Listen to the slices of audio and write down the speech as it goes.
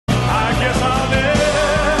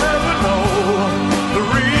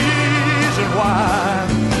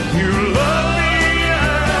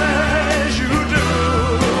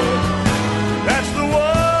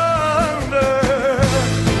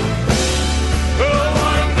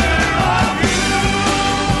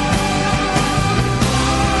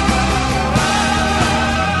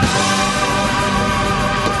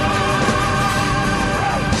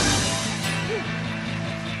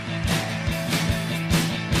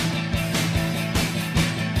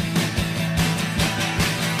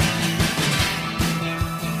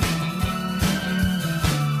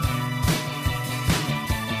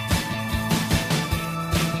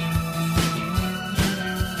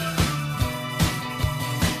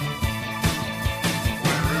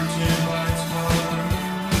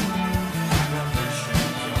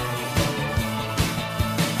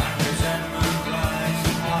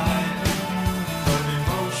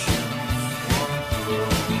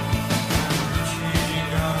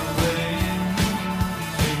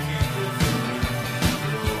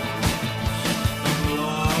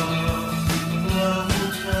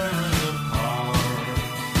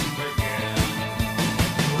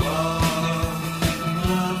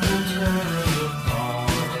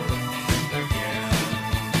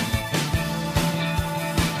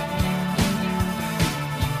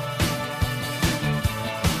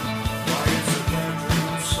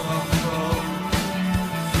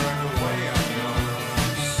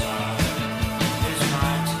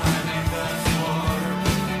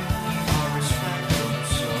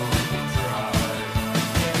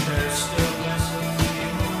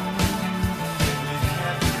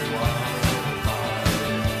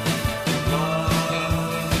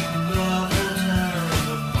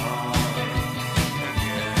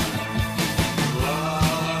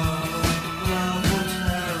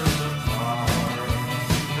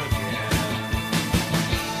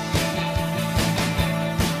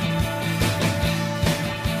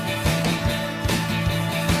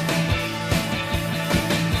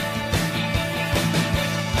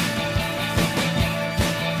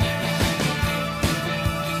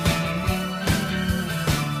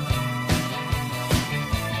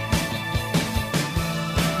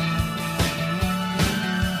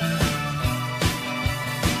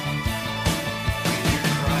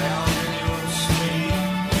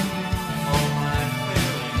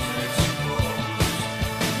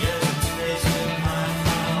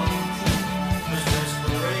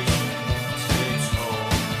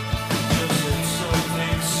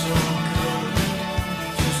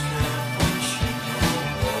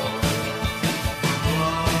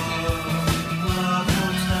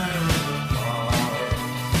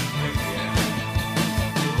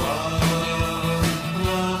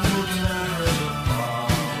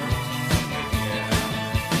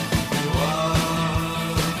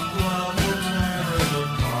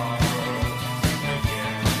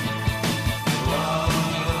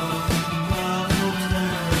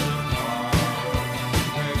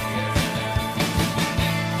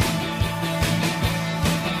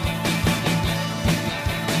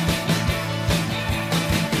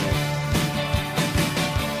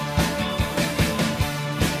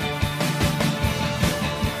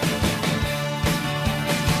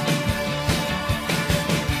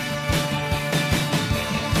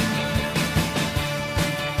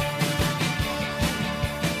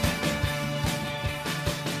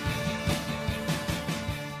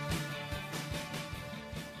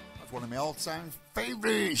all-time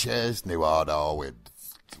favourite shares New Order with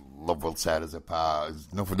Love Will Tear Us Apart.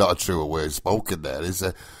 There's nothing, not a truer word spoken there, is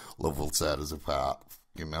there? Love Will Tear Us Apart.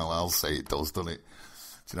 You know, I'll say it does, doesn't it?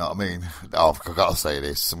 Do you know what I mean? Oh, I've got to say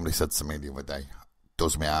this. Somebody said to me the other day,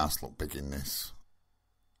 does my arse look big in this?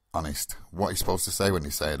 Honest. What are you supposed to say when you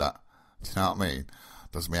say that? Do you know what I mean?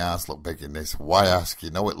 Does my arse look big in this? Why ask? You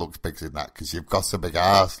know it looks big in that because you've got a big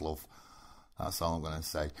arse, love. That's all I'm going to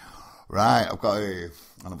say. Right, I've got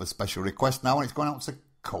another special request now, and it's going out to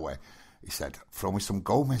Coe. He said, throw me some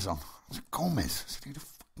Gomez on. I said, Gomez? I said, who the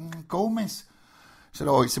fucking Gomez? He said,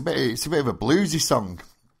 oh, it's a bit of a bluesy song.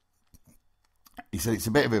 He said, it's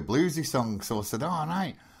a bit of a bluesy song. So I said, oh,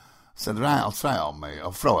 right. I said, right, I'll try it on, mate.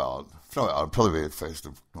 I'll throw it on. It'll probably be the first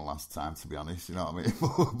of the last time, to be honest. You know what I mean?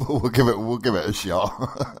 But we'll give it a shot.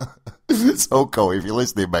 So, Coe, if you're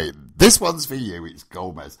listening, mate, this one's for you. It's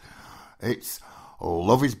Gomez. It's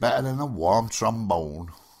Love Is Better Than a Warm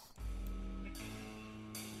Trombone.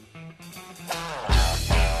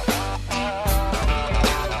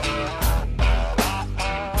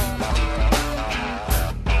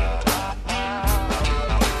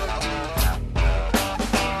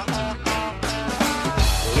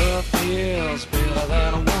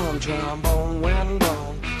 Trombone wind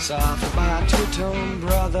blown, soft by two-tone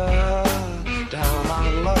brother. Down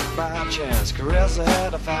on luck by chance, Carissa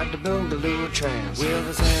had a fight to boogaloo trance. With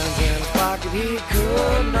his hands in his pocket, he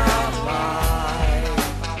could not lie.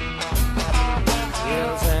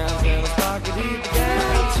 With his hands in his pocket, he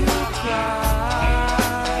began to cry.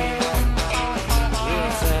 With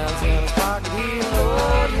his hands in his pocket, he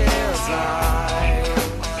lowered his eyes.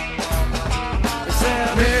 He said,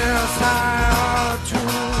 Miss, I ought to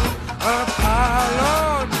apologize.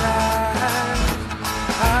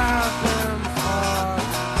 I've been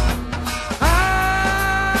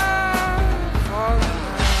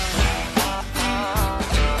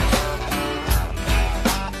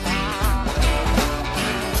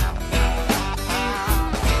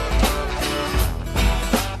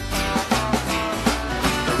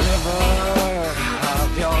the river of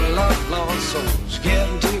your love, Lord, soul's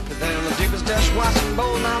getting deeper than the deepest dishwashing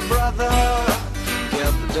bowl, now, brother.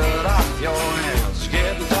 Get the dirt off your hands. It's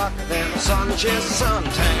getting darker than the sun chases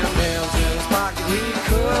suntan. Hands in his pocket, he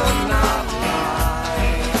could not lie.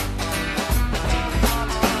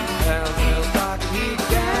 Hands in his pocket, he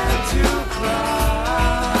began to cry.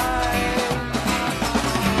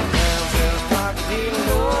 Hands in his pocket, he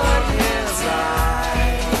lowered his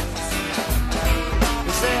eyes.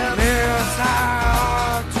 He said, Miss, I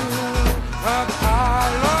ought to apologize.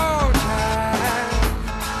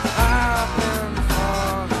 I've been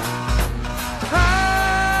falling down.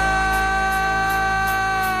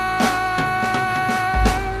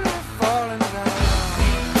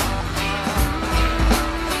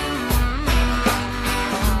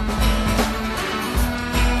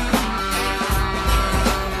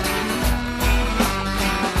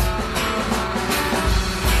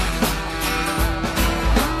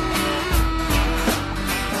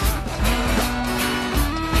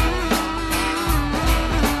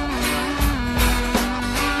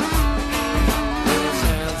 His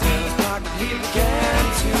hands in his pocket, he began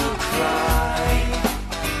to cry.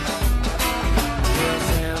 His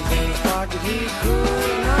hands in his pocket, he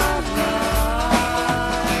could not lie.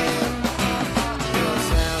 His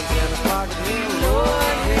hands in his pocket, he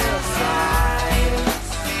lowered his eyes.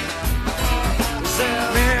 He said,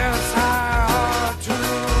 Miss, I ought to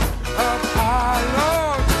apologize.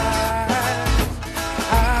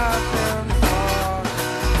 I've been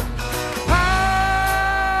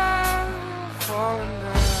falling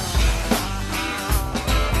down.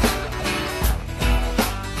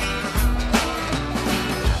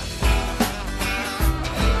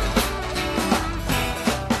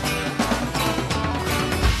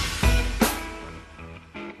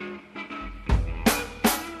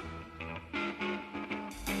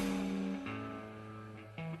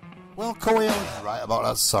 Well, Coe was right about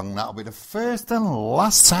that song. That'll be the first and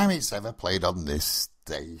last time it's ever played on this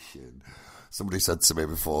station. Somebody said to me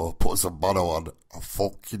before, put some Bono on. A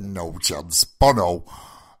fucking no chance. Bono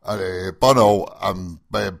and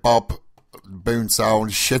Bob Boontown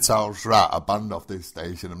Shithouse Rat, a band off this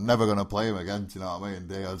station. I'm never going to play them again, do you know what I mean?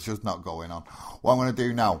 It's just not going on. What I'm going to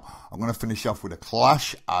do now, I'm going to finish off with a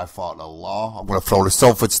Clash, I Fought the Law. I'm going to throw the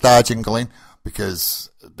Salford Star jingle in because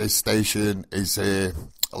this station is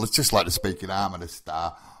it's just like the speaking arm of the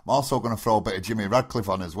star. I'm also going to throw a bit of Jimmy Radcliffe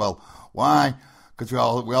on as well. Why? Because we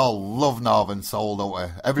all love Northern Soul, don't we?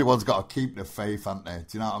 Everyone's got to keep the faith, haven't they? Do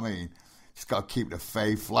you know what I mean? Just got to keep the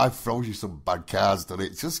faith. Life throws you some bad cards, doesn't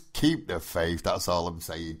it? Just keep the faith. That's all I'm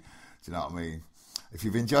saying. Do you know what I mean? If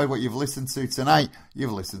you've enjoyed what you've listened to tonight,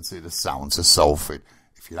 you've listened to the sounds of Salford.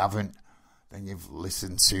 If you haven't, then you've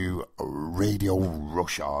listened to Radio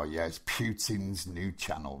Russia. Yeah, it's Putin's new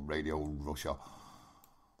channel, Radio Russia.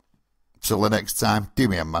 Till the next time, do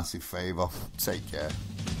me a massive favour. Take care.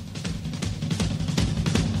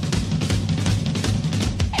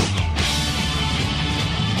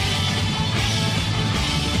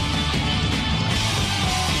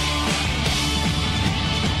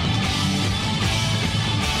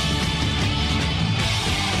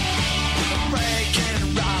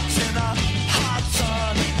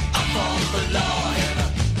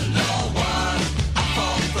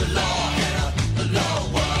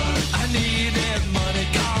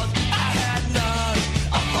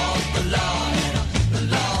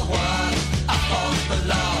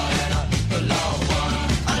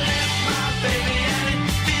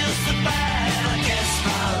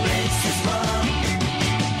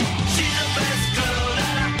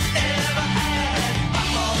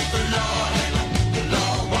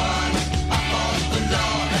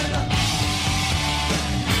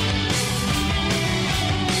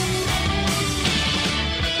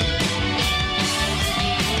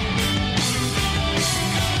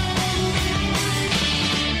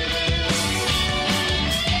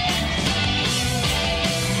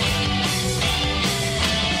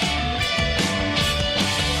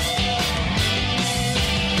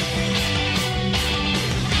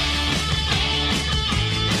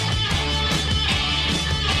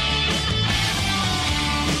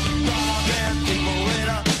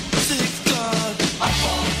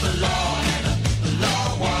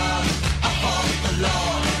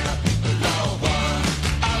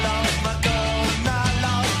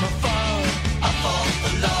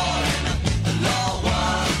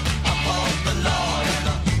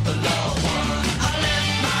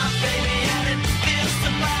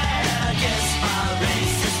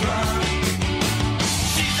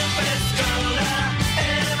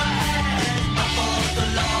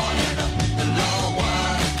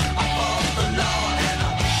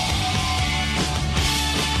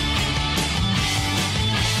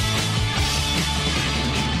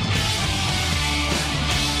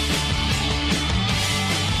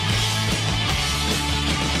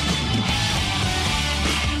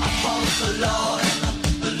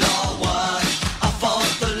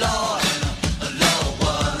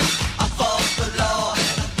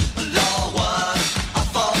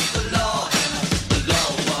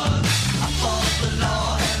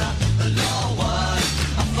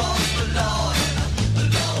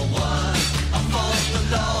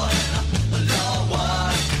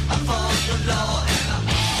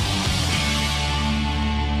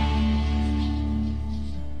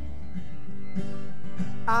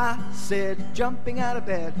 Jumping out of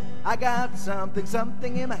bed, I got something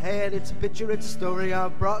in my head. It's a picture, it's a story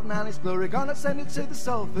of Broughton and his glory. Gonna send it to the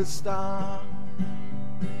Salford Star.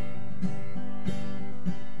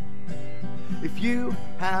 If you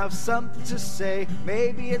have something to say,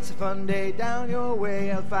 maybe it's a fun day down your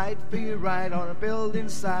way. I'll fight for you right on a building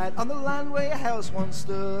site, on the land where your house once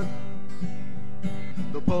stood.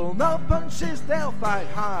 They'll pull no punches, they'll fight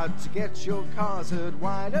hard to get your cause heard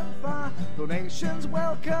wide and far. Donations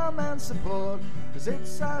welcome and support, 'cause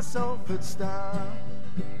it's our Salford Star.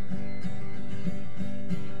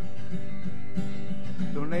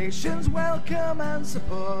 Donations welcome and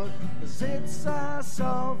support, 'cause it's our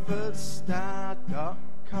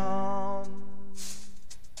SalfordStar.com.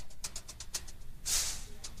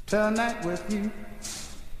 Tonight with you,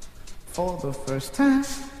 for the first time,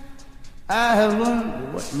 I have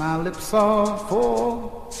learned what my lips are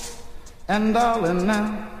for. And darling,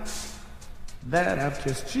 now that I've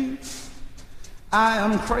kissed you, I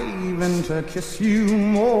am craving to kiss you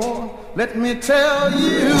more. Let me tell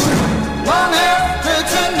you, long after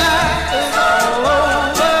tonight is all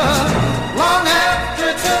over, long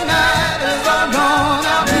after tonight is all gone,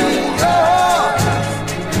 I'll be yours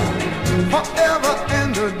forever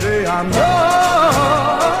and a day. I'm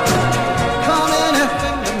yours. Come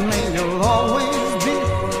anything that may, you'll always be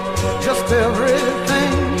just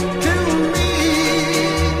everything to me.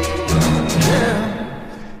 Yeah,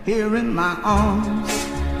 here in my arms,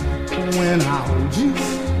 when I hold you,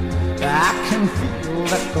 I can feel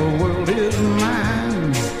that the world is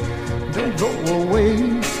mine. Don't go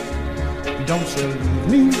away, don't you leave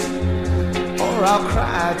me, or I'll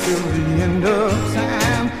cry till the end of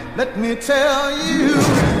time. Let me tell you,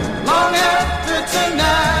 long after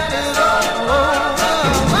tonight is all over,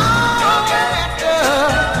 long after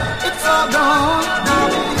it's all gone, I'll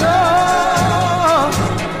be yours.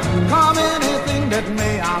 Come anything that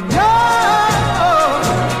may, I'm yours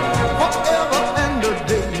forever and a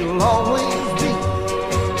day. You'll always be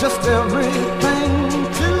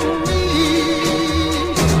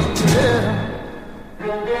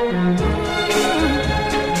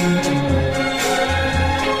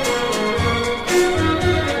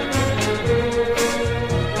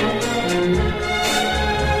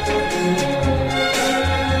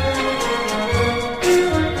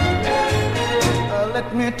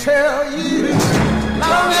tell you,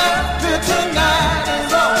 long after tonight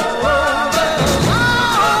is over,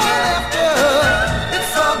 long after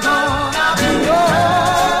it's all gone, I'll be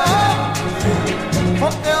yours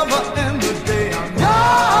forever and the day I'm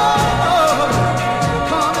yours.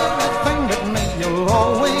 Come everything that made you'll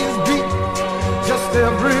always be, just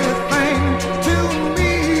everything to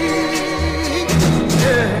me.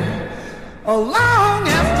 Yeah, alive.